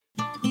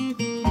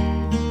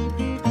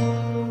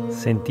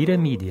Sentire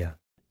Media.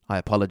 I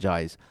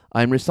apologize.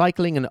 I'm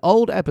recycling an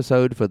old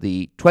episode for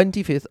the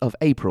 25th of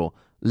April,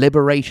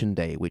 Liberation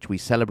Day, which we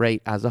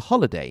celebrate as a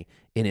holiday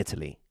in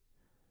Italy.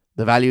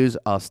 The values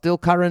are still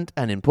current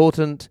and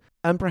important,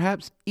 and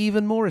perhaps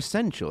even more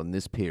essential in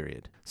this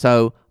period.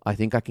 So I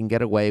think I can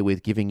get away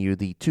with giving you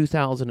the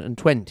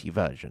 2020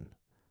 version.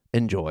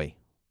 Enjoy.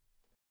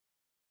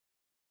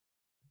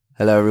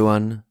 Hello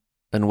everyone,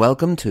 and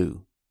welcome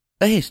to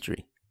A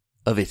History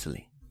of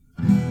Italy.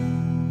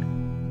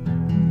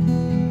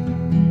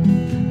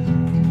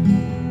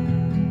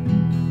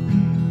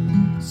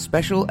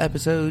 Special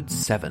Episode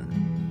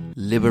 7,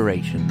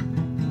 Liberation.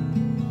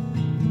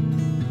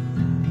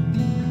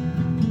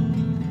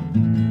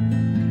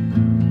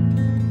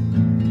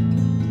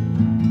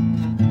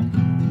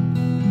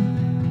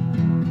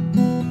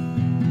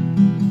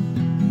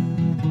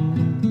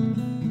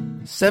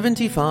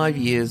 "75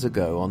 years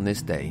ago on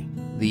this day,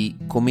 the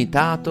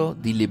Comitato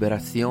di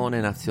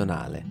Liberazione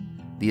Nazionale,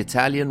 the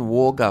Italian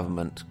war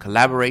government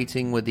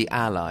collaborating with the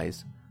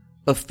Allies,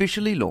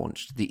 officially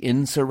launched the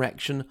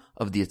insurrection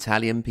of the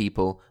Italian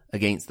people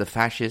against the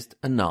fascist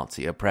and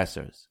Nazi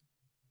oppressors.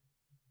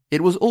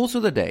 It was also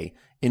the day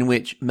in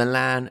which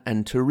Milan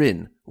and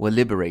Turin were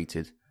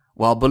liberated,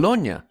 while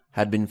Bologna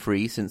had been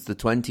free since the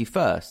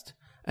 21st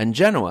and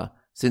Genoa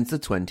since the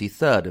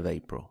 23rd of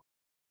April.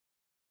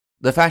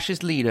 The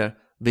fascist leader,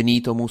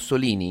 Benito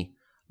Mussolini,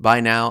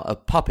 by now a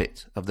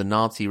puppet of the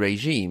Nazi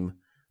regime,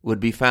 would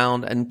be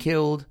found and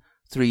killed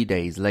 3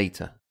 days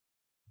later.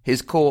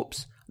 His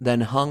corpse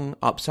then hung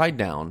upside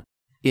down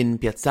in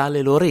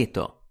Piazzale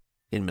Loreto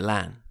in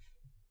Milan.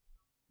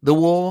 The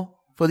war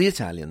for the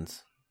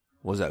Italians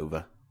was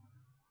over.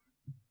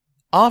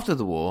 After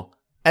the war,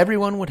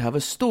 everyone would have a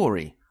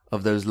story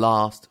of those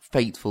last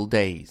fateful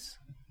days.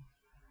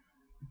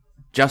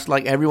 Just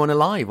like everyone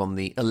alive on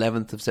the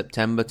 11th of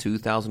September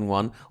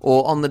 2001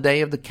 or on the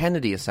day of the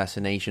Kennedy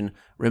assassination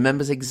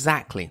remembers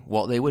exactly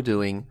what they were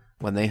doing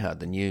when they heard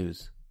the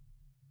news.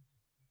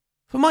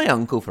 For my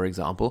uncle, for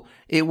example,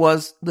 it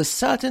was the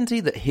certainty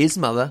that his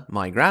mother,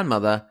 my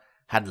grandmother,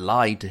 had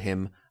lied to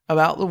him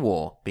about the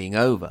war being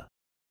over.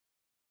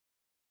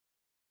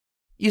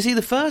 You see,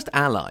 the first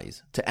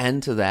Allies to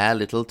enter their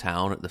little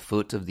town at the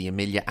foot of the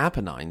Emilia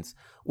Apennines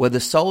were the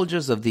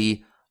soldiers of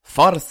the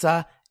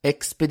Forza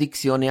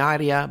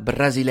Expedizionaria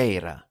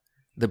Brasileira,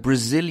 the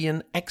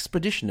Brazilian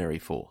Expeditionary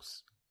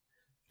Force.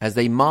 As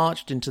they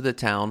marched into the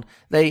town,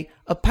 they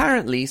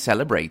apparently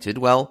celebrated,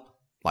 well,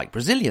 like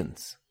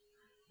Brazilians.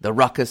 The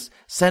ruckus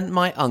sent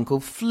my uncle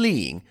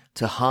fleeing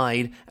to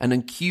hide and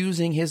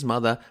accusing his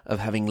mother of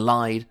having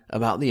lied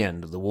about the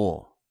end of the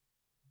war.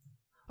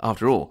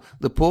 After all,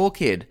 the poor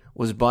kid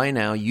was by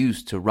now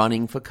used to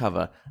running for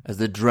cover as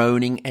the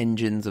droning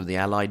engines of the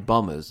Allied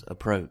bombers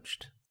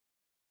approached.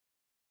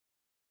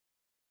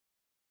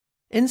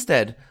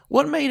 Instead,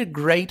 what made a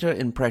greater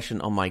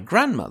impression on my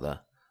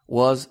grandmother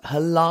was her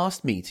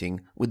last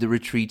meeting with the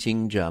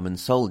retreating German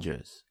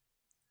soldiers.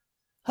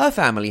 Her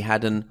family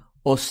had an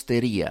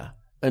osteria,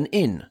 an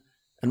inn,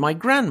 and my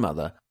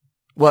grandmother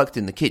worked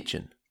in the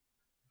kitchen.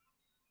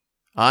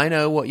 I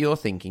know what you're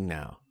thinking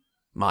now.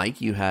 Mike,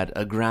 you had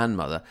a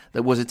grandmother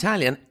that was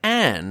Italian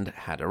and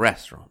had a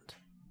restaurant.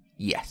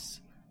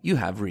 Yes, you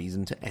have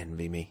reason to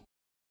envy me.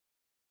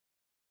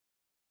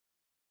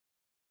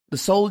 The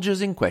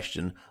soldiers in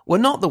question were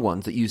not the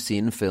ones that you see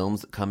in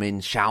films that come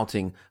in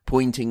shouting,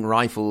 pointing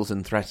rifles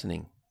and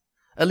threatening.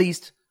 At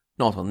least,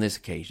 not on this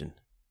occasion.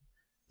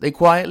 They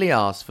quietly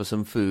asked for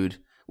some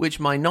food, which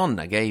my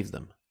nonna gave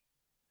them.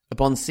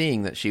 Upon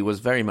seeing that she was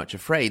very much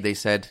afraid, they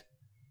said,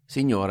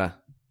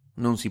 "Signora,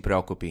 non si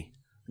preoccupi,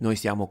 noi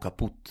siamo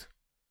caput."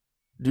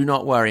 "Do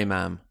not worry,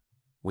 ma'am,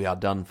 we are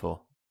done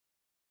for."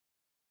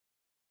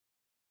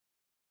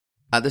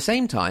 At the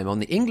same time, on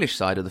the English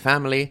side of the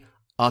family,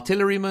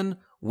 artilleryman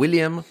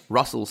William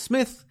Russell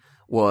Smith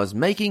was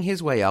making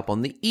his way up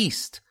on the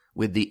east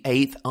with the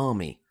 8th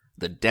Army,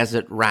 the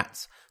Desert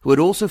Rats, who had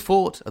also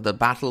fought at the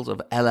battles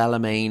of El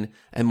Alamein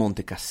and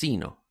Monte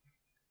Cassino.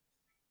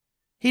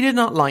 He did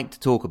not like to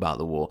talk about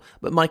the war,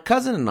 but my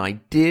cousin and I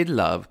did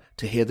love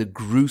to hear the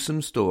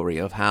gruesome story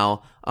of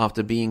how,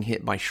 after being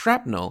hit by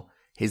shrapnel,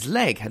 his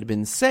leg had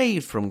been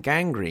saved from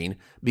gangrene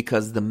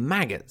because the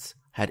maggots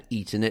had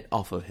eaten it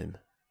off of him.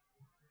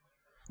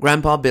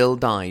 Grandpa Bill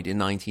died in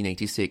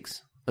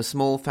 1986, a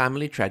small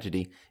family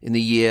tragedy in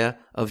the year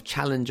of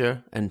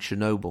Challenger and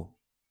Chernobyl.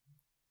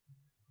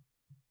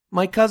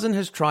 My cousin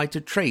has tried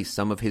to trace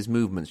some of his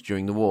movements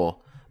during the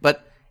war,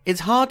 but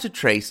it's hard to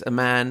trace a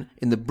man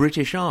in the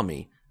British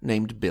Army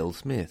named Bill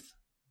Smith.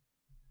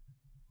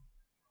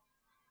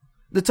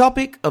 The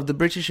topic of the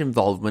British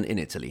involvement in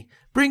Italy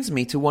brings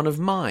me to one of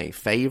my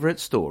favourite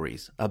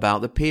stories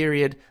about the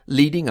period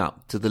leading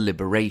up to the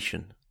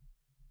liberation.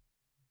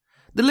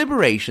 The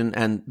liberation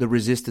and the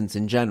resistance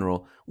in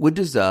general would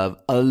deserve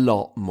a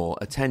lot more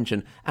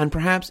attention, and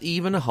perhaps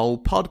even a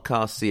whole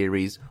podcast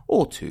series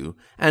or two,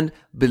 and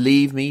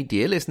believe me,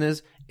 dear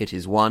listeners, it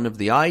is one of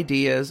the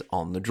ideas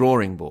on the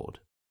drawing board.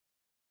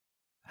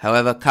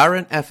 However,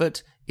 current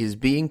effort is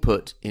being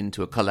put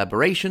into a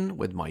collaboration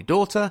with my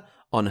daughter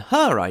on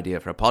her idea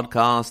for a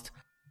podcast,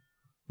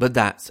 but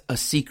that's a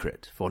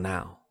secret for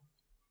now.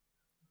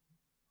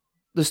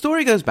 The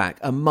story goes back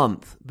a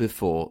month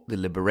before the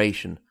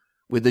liberation,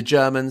 with the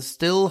Germans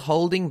still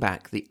holding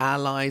back the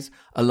Allies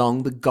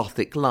along the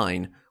Gothic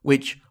line,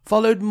 which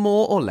followed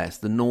more or less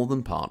the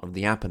northern part of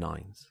the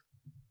Apennines.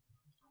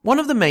 One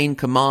of the main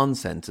command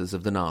centres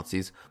of the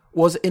Nazis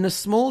was in a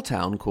small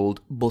town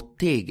called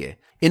Botteghe,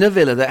 in a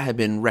villa that had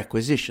been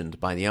requisitioned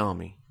by the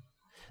army.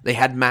 They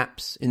had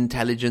maps,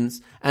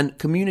 intelligence, and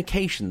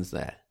communications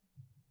there.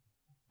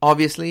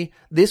 Obviously,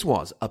 this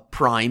was a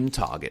prime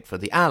target for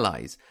the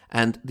Allies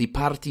and the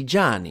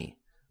partigiani,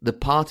 the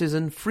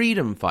partisan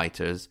freedom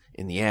fighters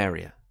in the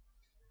area.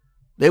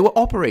 They were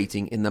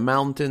operating in the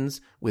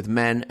mountains with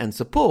men and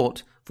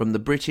support from the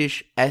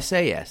British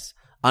SAS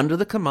under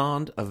the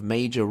command of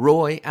Major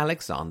Roy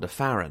Alexander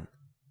Farron.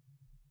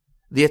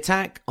 The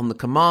attack on the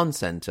command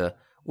centre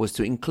was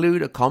to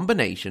include a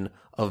combination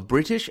of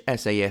British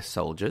SAS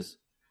soldiers,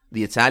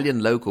 the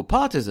Italian local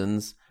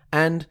partisans,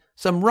 and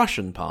some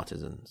Russian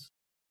partisans.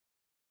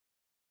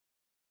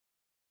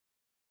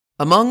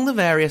 Among the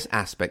various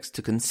aspects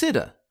to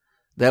consider,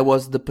 there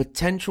was the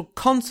potential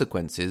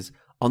consequences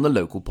on the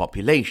local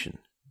population.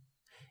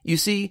 You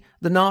see,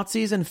 the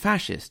Nazis and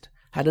fascists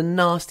had a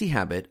nasty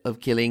habit of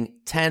killing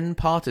 10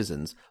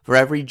 partisans for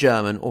every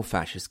German or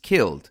fascist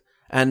killed,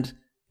 and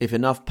if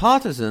enough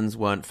partisans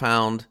weren't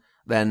found,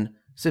 then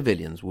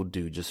civilians would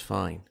do just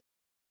fine.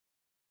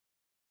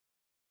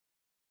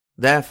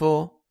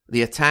 Therefore,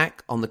 the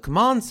attack on the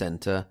command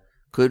centre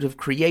could have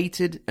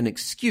created an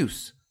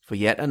excuse for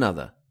yet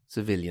another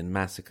civilian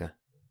massacre.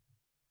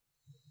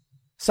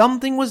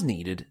 Something was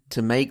needed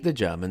to make the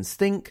Germans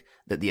think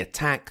that the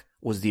attack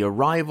was the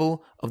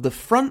arrival of the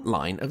front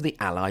line of the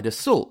Allied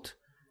assault,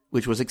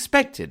 which was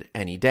expected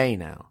any day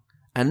now,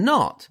 and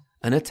not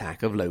an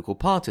attack of local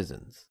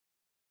partisans.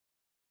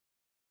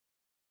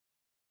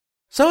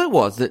 So it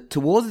was that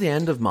towards the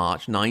end of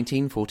March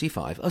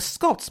 1945, a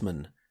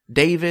Scotsman,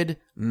 David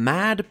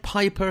 "Mad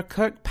Piper"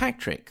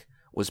 Kirkpatrick,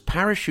 was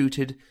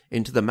parachuted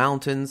into the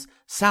mountains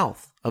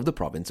south of the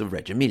province of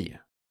Reggio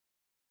Emilia.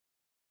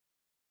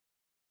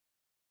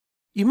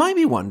 You might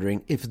be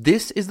wondering if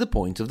this is the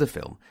point of the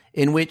film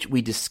in which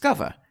we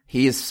discover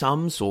he is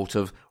some sort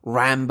of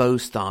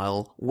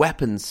Rambo-style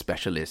weapons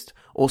specialist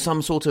or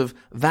some sort of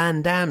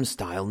Van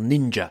Damme-style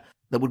ninja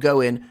that would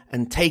go in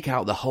and take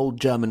out the whole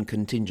German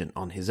contingent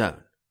on his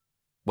own.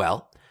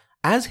 Well,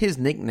 as his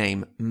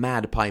nickname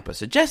Mad Piper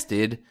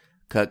suggested,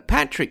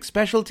 Kirkpatrick's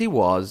specialty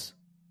was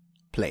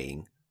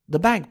playing the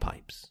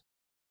bagpipes.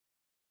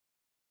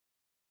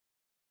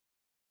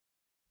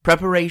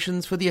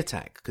 Preparations for the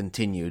attack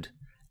continued,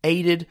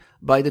 aided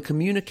by the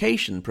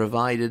communication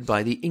provided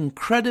by the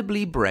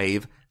incredibly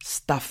brave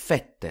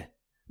staffette,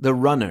 the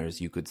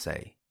runners, you could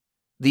say.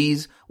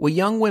 These were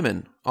young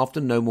women,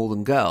 often no more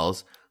than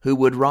girls, who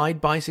would ride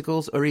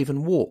bicycles or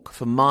even walk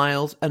for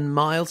miles and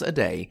miles a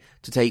day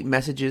to take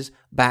messages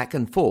back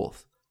and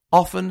forth,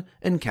 often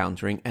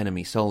encountering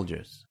enemy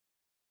soldiers.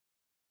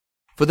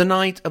 For the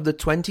night of the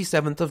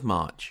 27th of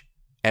March,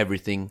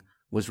 everything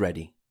was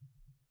ready.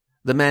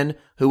 The men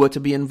who were to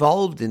be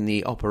involved in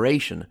the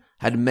operation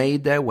had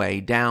made their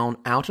way down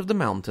out of the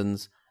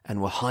mountains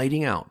and were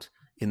hiding out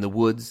in the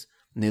woods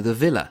near the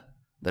villa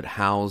that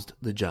housed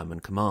the German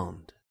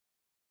command.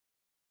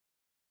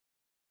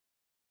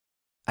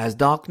 As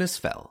darkness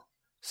fell,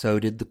 so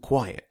did the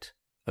quiet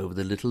over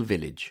the little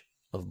village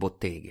of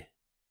Botteghe.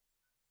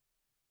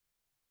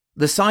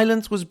 The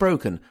silence was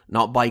broken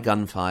not by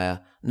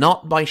gunfire,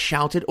 not by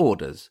shouted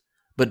orders,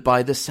 but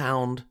by the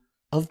sound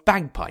of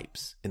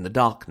bagpipes in the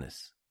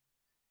darkness.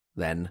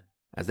 Then,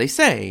 as they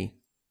say,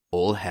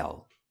 all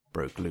hell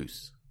broke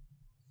loose.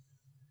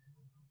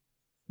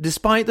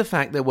 Despite the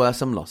fact there were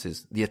some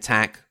losses, the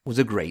attack was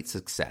a great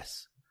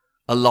success.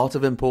 A lot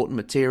of important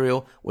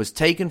material was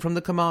taken from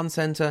the command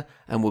centre,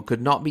 and what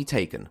could not be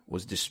taken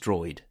was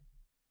destroyed.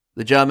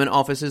 The German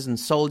officers and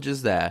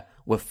soldiers there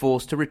were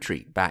forced to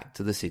retreat back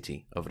to the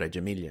city of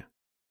Reggio Emilia.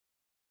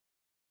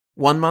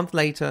 1 month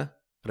later,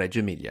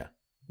 Reggio Emilia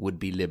would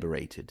be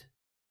liberated.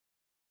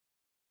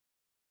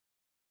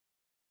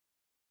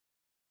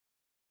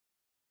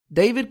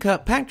 David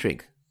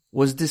Kirkpatrick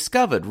was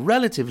discovered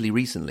relatively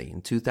recently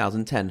in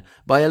 2010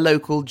 by a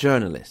local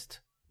journalist,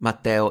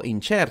 Matteo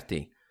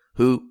Incerti,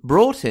 who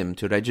brought him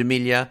to Reggio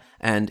Emilia,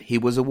 and he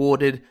was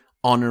awarded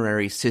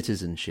honorary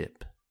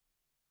citizenship.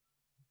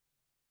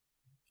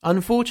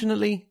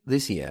 Unfortunately,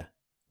 this year,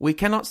 we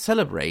cannot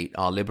celebrate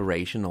our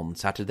liberation on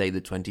Saturday the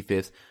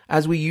 25th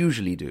as we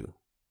usually do.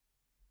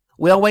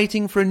 We are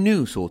waiting for a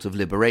new sort of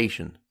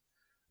liberation,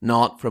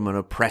 not from an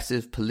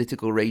oppressive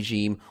political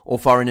regime or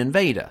foreign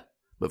invader,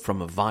 but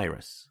from a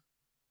virus.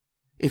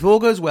 If all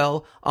goes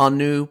well, our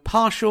new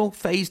partial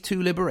Phase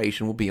 2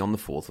 liberation will be on the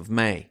 4th of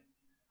May.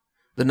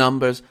 The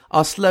numbers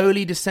are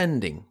slowly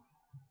descending.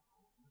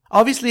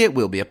 Obviously, it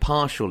will be a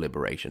partial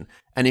liberation,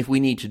 and if we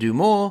need to do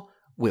more,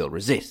 we'll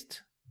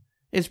resist.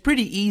 It's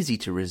pretty easy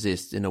to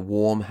resist in a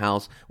warm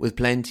house with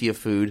plenty of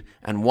food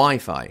and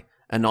Wi-Fi,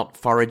 and not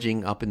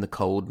foraging up in the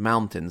cold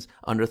mountains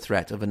under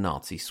threat of a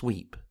Nazi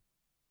sweep.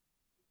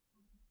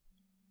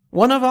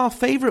 One of our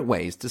favourite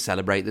ways to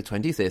celebrate the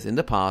 25th in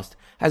the past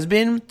has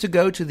been to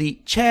go to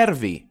the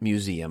Cervi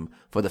Museum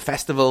for the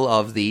festival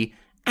of the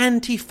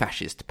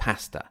anti-fascist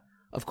pasta.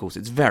 Of course,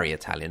 it's very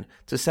Italian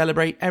to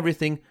celebrate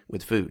everything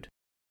with food.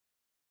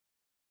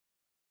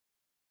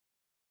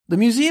 The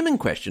museum in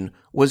question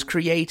was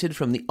created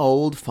from the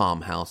old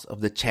farmhouse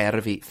of the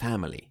Cervi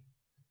family.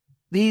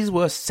 These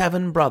were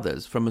 7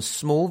 brothers from a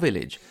small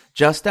village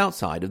just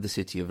outside of the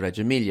city of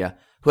Reggio Emilia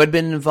who had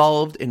been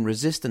involved in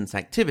resistance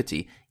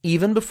activity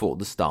even before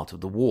the start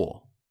of the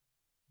war.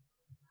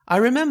 I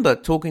remember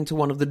talking to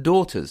one of the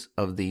daughters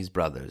of these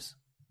brothers.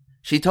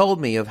 She told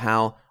me of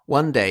how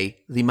one day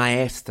the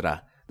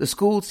maestra, the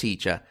school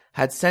teacher,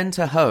 had sent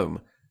her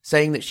home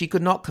saying that she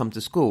could not come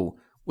to school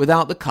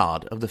without the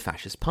card of the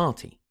fascist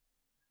party.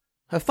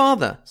 Her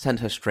father sent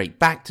her straight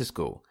back to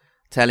school,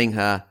 telling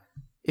her,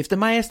 "If the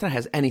maestra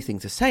has anything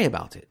to say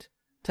about it,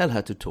 tell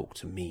her to talk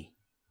to me."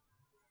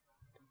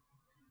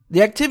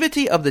 The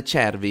activity of the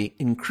Cervi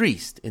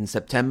increased in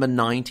September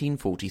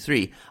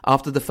 1943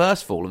 after the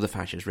first fall of the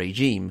fascist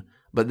regime,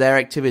 but their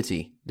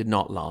activity did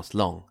not last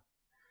long,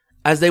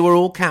 as they were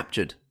all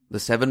captured, the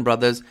 7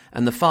 brothers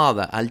and the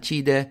father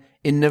Alcide,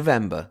 in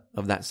November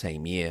of that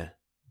same year.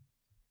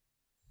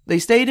 They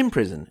stayed in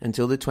prison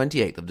until the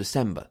 28th of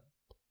December.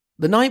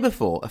 The night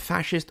before, a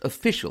fascist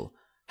official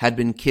had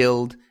been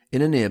killed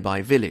in a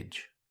nearby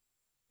village.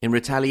 In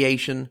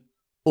retaliation,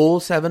 all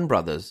 7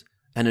 brothers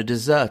and a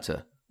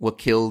deserter were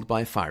killed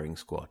by a firing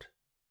squad.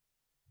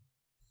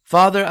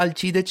 Father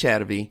Alcide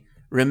Cervi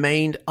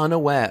remained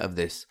unaware of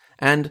this,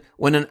 and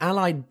when an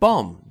Allied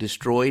bomb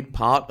destroyed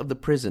part of the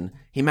prison,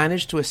 he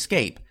managed to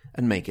escape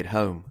and make it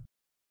home.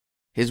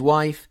 His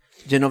wife,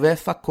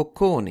 Genoveffa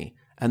Cocconi,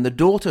 and the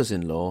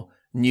daughters-in-law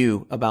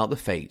knew about the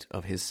fate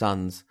of his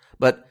sons,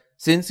 but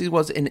since he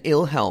was in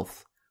ill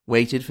health,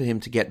 waited for him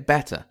to get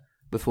better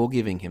before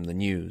giving him the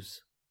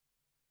news.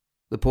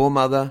 The poor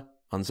mother,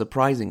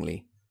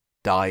 unsurprisingly,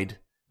 died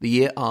the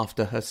year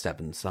after her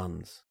 7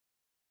 sons.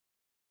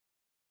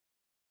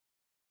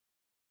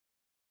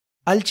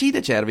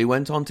 Alcide Cervi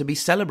went on to be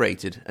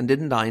celebrated and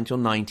didn't die until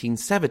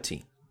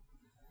 1970.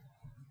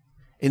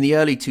 In the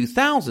early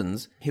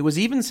 2000s, he was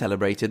even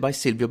celebrated by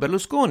Silvio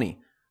Berlusconi,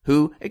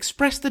 who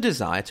expressed the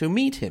desire to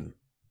meet him.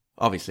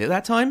 Obviously, at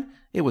that time,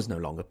 it was no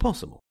longer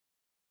possible.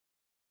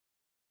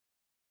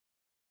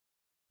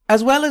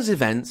 As well as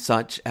events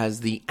such as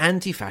the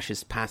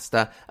anti-fascist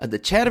pasta at the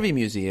Cervi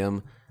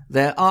Museum,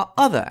 there are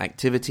other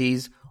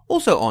activities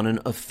also on an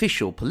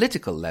official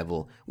political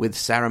level with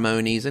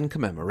ceremonies and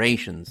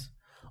commemorations.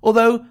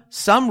 Although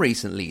some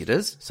recent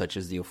leaders, such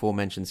as the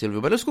aforementioned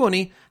Silvio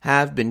Berlusconi,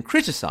 have been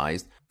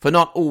criticised for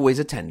not always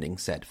attending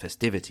said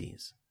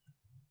festivities.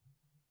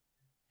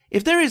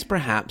 If there is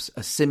perhaps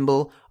a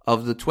symbol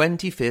of the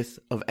 25th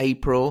of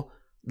April,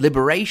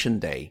 Liberation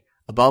Day,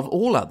 above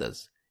all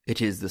others,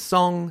 it is the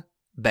song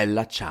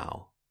Bella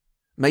Ciao,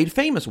 made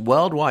famous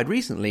worldwide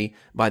recently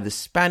by the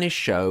Spanish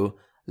show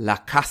La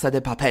Casa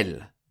de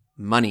Papel,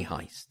 Money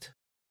Heist.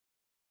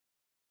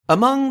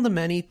 Among the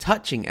many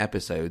touching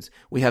episodes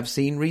we have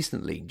seen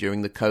recently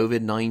during the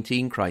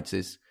COVID-19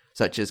 crisis,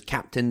 such as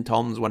Captain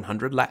Tom's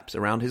 100 laps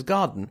around his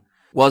garden,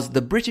 was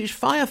the British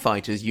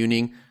Firefighters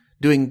Union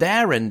doing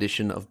their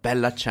rendition of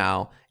Bella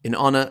Ciao in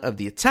honour of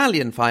the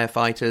Italian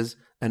firefighters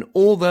and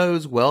all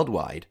those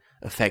worldwide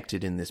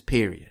affected in this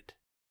period.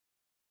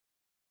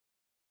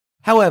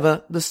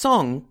 However, the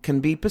song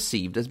can be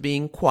perceived as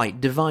being quite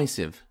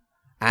divisive,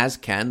 as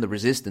can the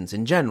resistance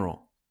in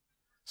general.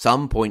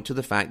 Some point to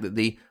the fact that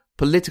the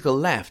political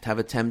left have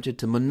attempted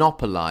to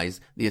monopolize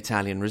the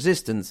Italian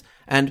resistance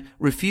and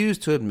refuse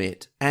to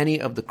admit any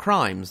of the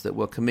crimes that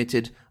were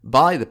committed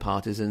by the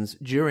partisans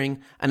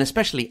during and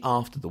especially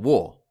after the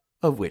war,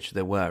 of which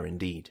there were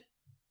indeed.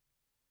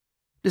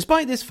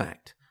 Despite this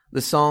fact,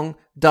 the song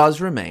does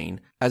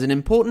remain as an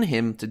important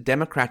hymn to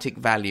democratic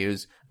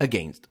values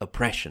against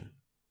oppression.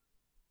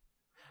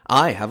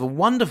 I have a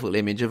wonderful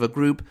image of a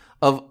group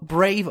of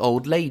brave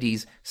old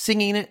ladies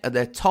singing it at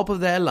the top of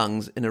their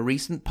lungs in a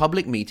recent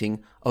public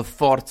meeting of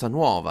Forza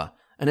Nuova,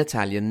 an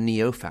Italian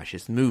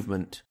neo-fascist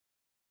movement.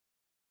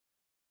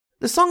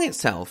 The song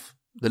itself,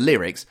 the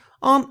lyrics,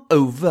 aren't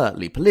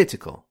overtly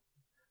political.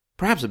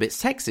 Perhaps a bit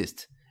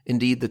sexist.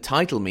 Indeed, the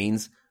title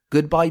means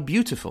 "Goodbye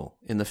Beautiful"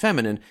 in the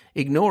feminine,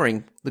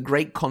 ignoring the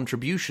great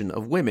contribution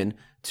of women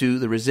to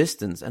the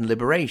resistance and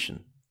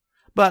liberation.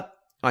 But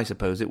I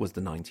suppose it was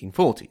the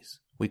 1940s.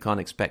 We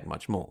can't expect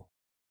much more.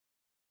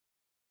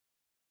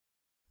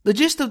 The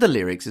gist of the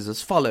lyrics is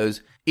as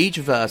follows, each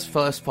verse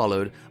first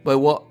followed by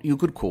what you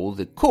could call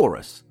the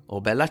chorus,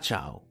 or Bella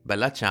Ciao,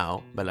 Bella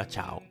Ciao, Bella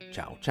Ciao,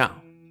 Ciao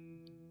Ciao.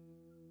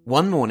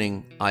 One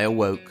morning I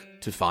awoke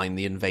to find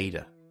the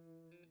invader.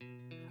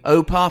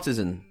 "O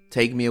partisan,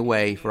 take me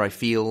away, for I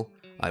feel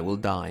I will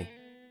die.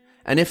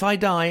 And if I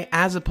die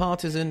as a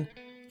partisan,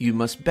 you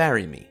must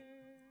bury me.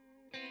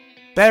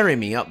 Bury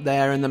me up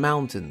there in the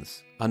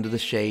mountains, under the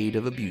shade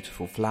of a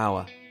beautiful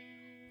flower.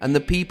 And the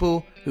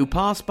people who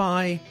pass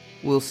by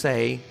will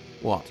say,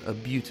 What a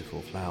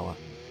beautiful flower.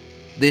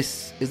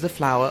 This is the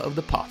flower of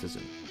the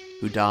partisan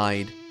who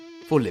died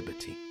for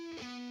liberty.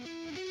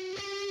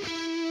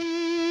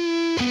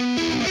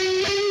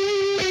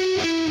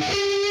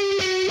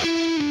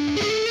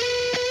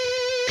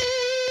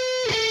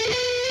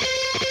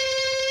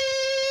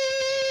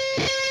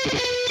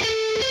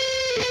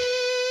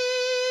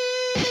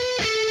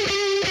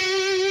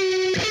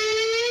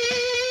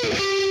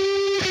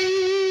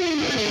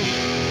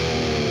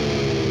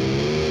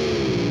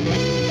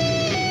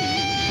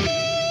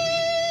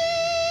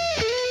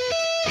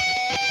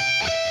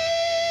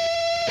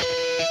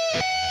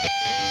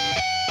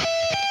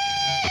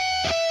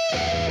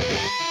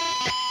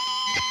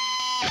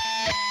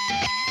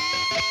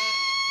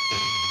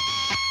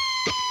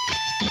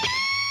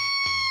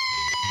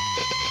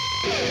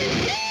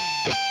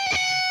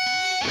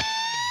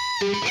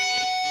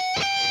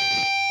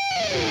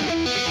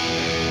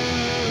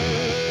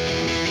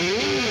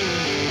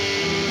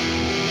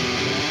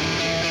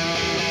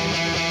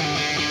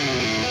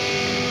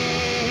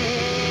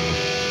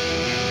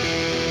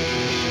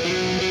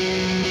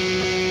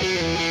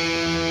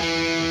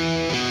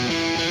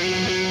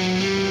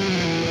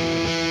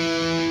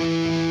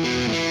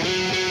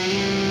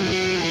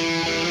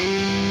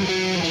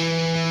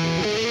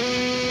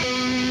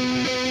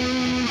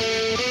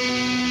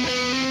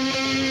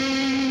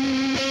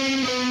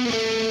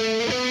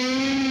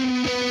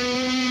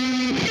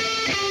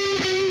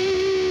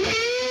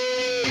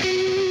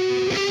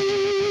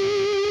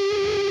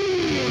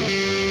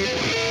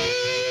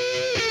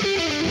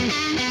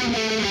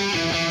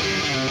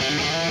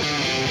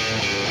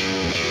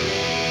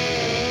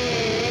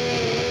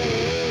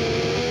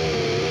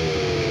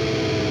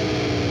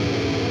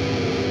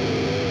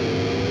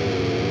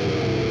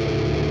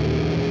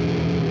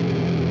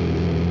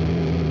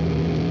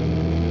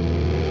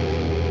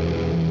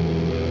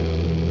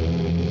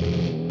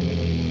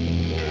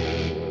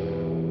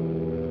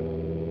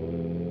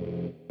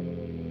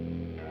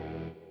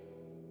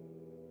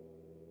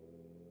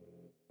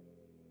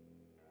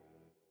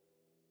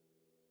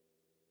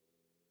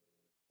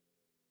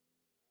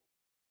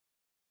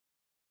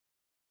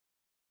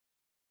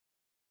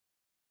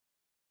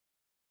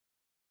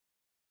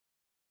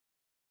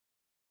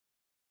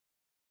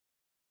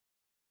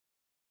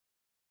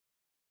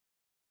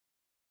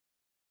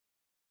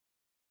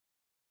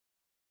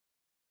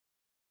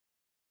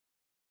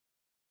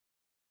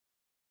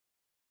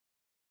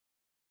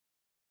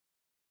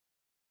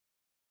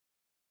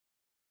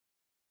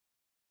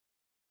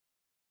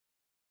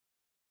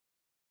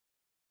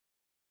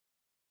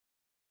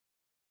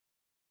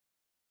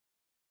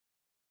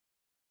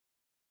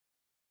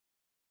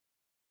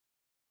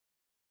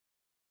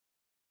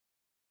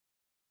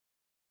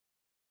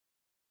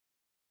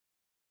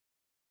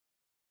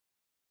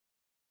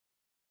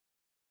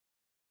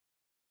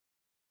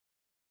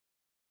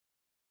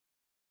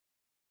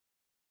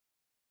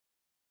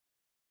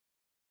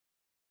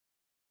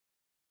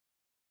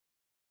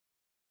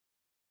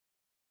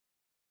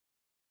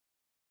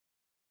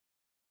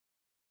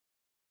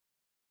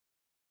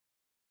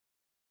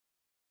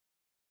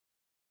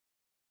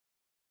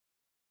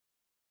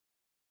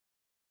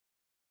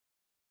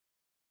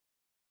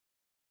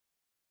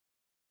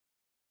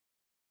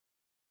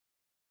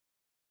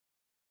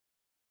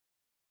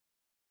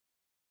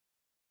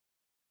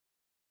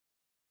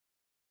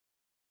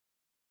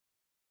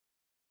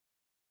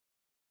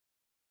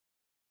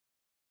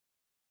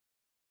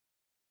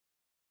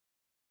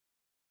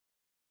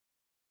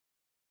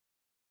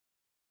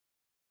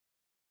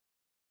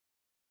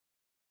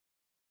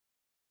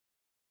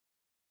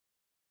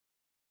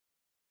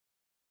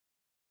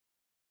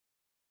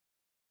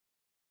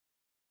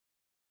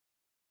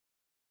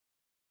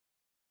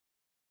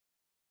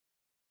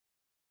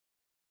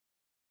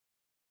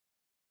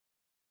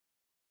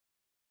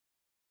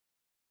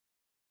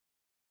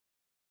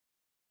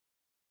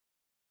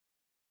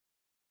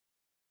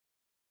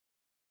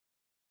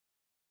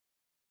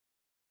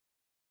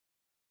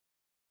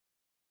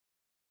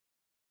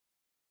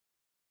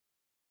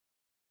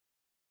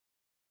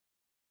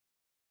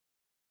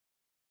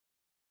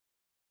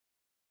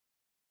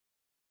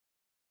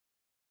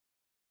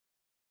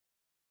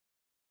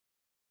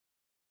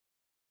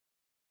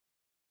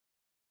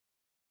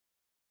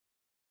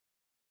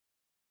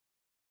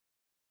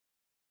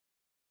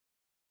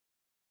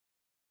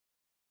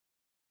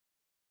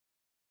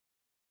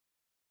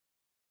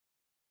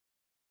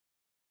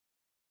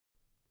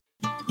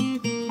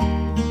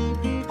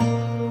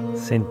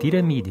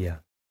 Sentire Media.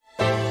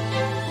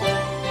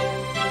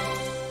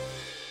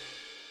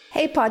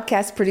 Hey,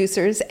 podcast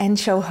producers and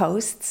show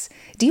hosts.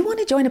 Do you want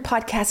to join a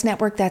podcast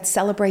network that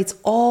celebrates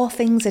all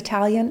things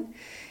Italian?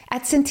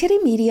 At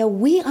Sentire Media,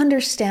 we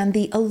understand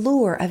the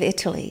allure of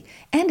Italy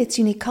and its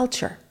unique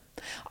culture.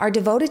 Our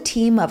devoted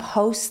team of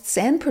hosts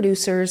and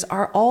producers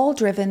are all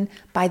driven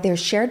by their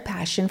shared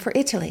passion for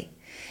Italy.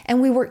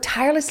 And we work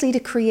tirelessly to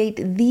create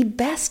the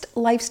best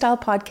lifestyle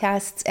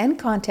podcasts and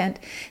content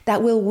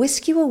that will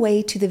whisk you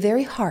away to the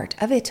very heart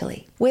of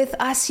Italy. With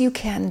us, you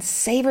can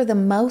savor the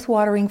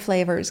mouth-watering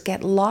flavors,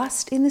 get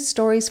lost in the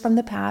stories from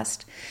the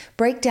past,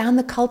 break down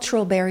the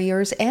cultural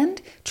barriers, and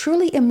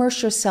truly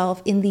immerse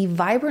yourself in the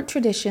vibrant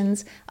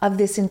traditions of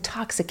this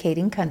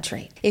intoxicating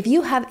country. If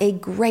you have a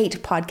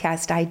great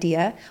podcast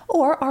idea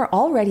or are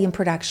already in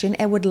production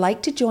and would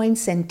like to join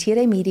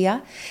Sentire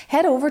Media,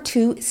 head over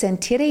to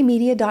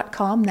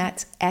sentiremedia.com,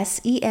 that's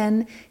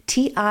SENTIRE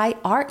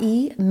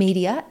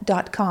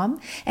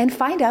media.com, and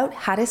find out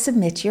how to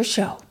submit your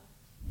show.